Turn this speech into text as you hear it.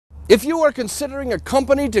If you are considering a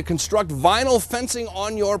company to construct vinyl fencing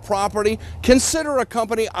on your property, consider a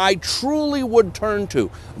company I truly would turn to,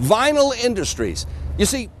 Vinyl Industries. You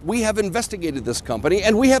see, we have investigated this company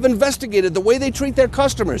and we have investigated the way they treat their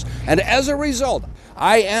customers. And as a result,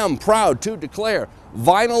 I am proud to declare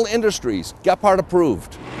Vinyl Industries Gephardt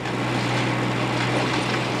Approved.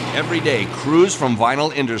 Every day, crews from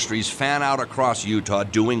Vinyl Industries fan out across Utah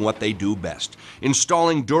doing what they do best,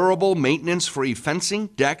 installing durable, maintenance-free fencing,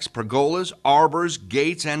 decks, pergolas, arbors,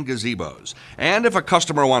 gates, and gazebos. And if a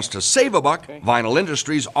customer wants to save a buck, Vinyl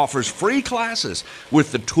Industries offers free classes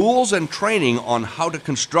with the tools and training on how to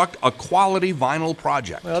construct a quality vinyl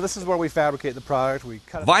project. Well, this is where we fabricate the product. We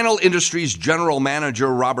cut it. Vinyl Industries General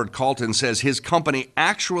Manager Robert Colton says his company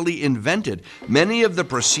actually invented many of the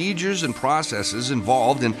procedures and processes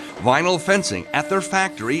involved in vinyl fencing at their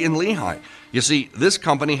factory in Lehi. You see, this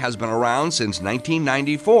company has been around since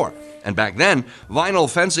 1994, and back then, vinyl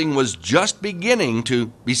fencing was just beginning to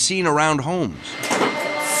be seen around homes.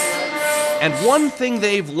 And one thing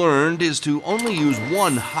they've learned is to only use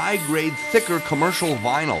one high-grade, thicker commercial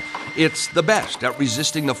vinyl. It's the best at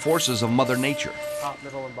resisting the forces of Mother Nature. Top,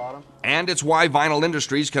 middle, and bottom. And it's why Vinyl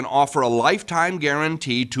Industries can offer a lifetime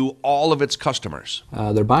guarantee to all of its customers.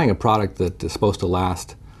 They're buying a product that is supposed to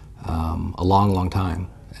last a long, long time,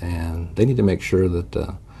 and they need to make sure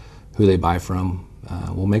that who they buy from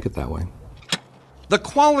will make it that way. The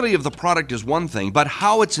quality of the product is one thing, but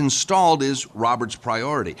how it's installed is Robert's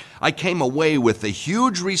priority. I came away with the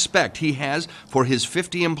huge respect he has for his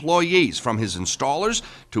 50 employees, from his installers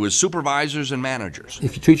to his supervisors and managers.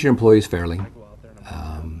 If you treat your employees fairly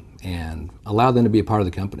and allow them to be a part of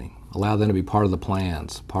the company, allow them to be part of the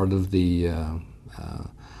plans, part of the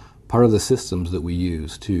systems that we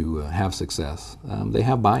use to have success, they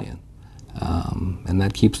have buy-in. And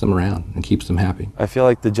that keeps them around and keeps them happy. I feel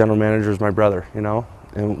like the general manager is my brother, you know,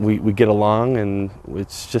 and we get along, and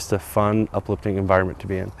it's just a fun, uplifting environment to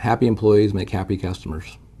be in. Happy employees make happy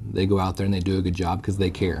customers. They go out there and they do a good job because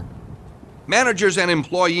they care. Managers and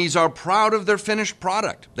employees are proud of their finished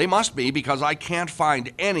product. They must be, because I can't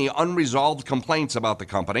find any unresolved complaints about the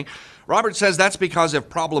company. Robert says that's because if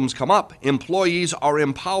problems come up, employees are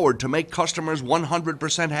empowered to make customers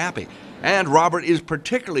 100% happy. And Robert is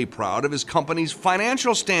particularly proud of his company's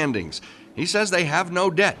financial standings. He says they have no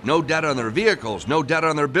debt on their vehicles, no debt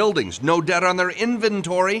on their buildings, no debt on their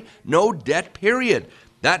inventory, no debt, period.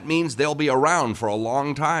 That means they'll be around for a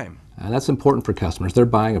long time. That's important for customers. They're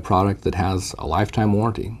buying a product that has a lifetime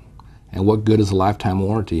warranty. And what good is a lifetime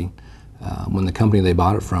warranty when the company they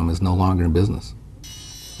bought it from is no longer in business?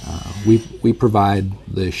 We provide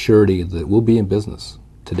the surety that we'll be in business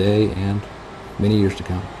today and many years to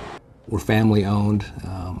come. We're family owned.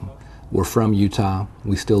 We're from Utah.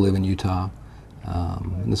 We still live in Utah.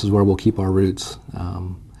 And this is where we'll keep our roots.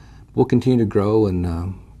 We'll continue to grow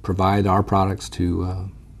and provide our products to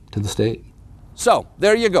the state. So,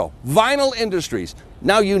 there you go, Vinyl Industries.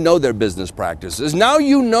 Now you know their business practices, now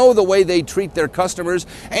you know the way they treat their customers,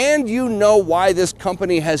 and you know why this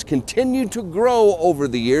company has continued to grow over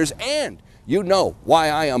the years, and you know why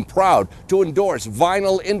I am proud to endorse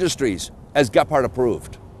Vinyl Industries as Gephardt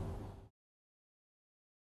Approved.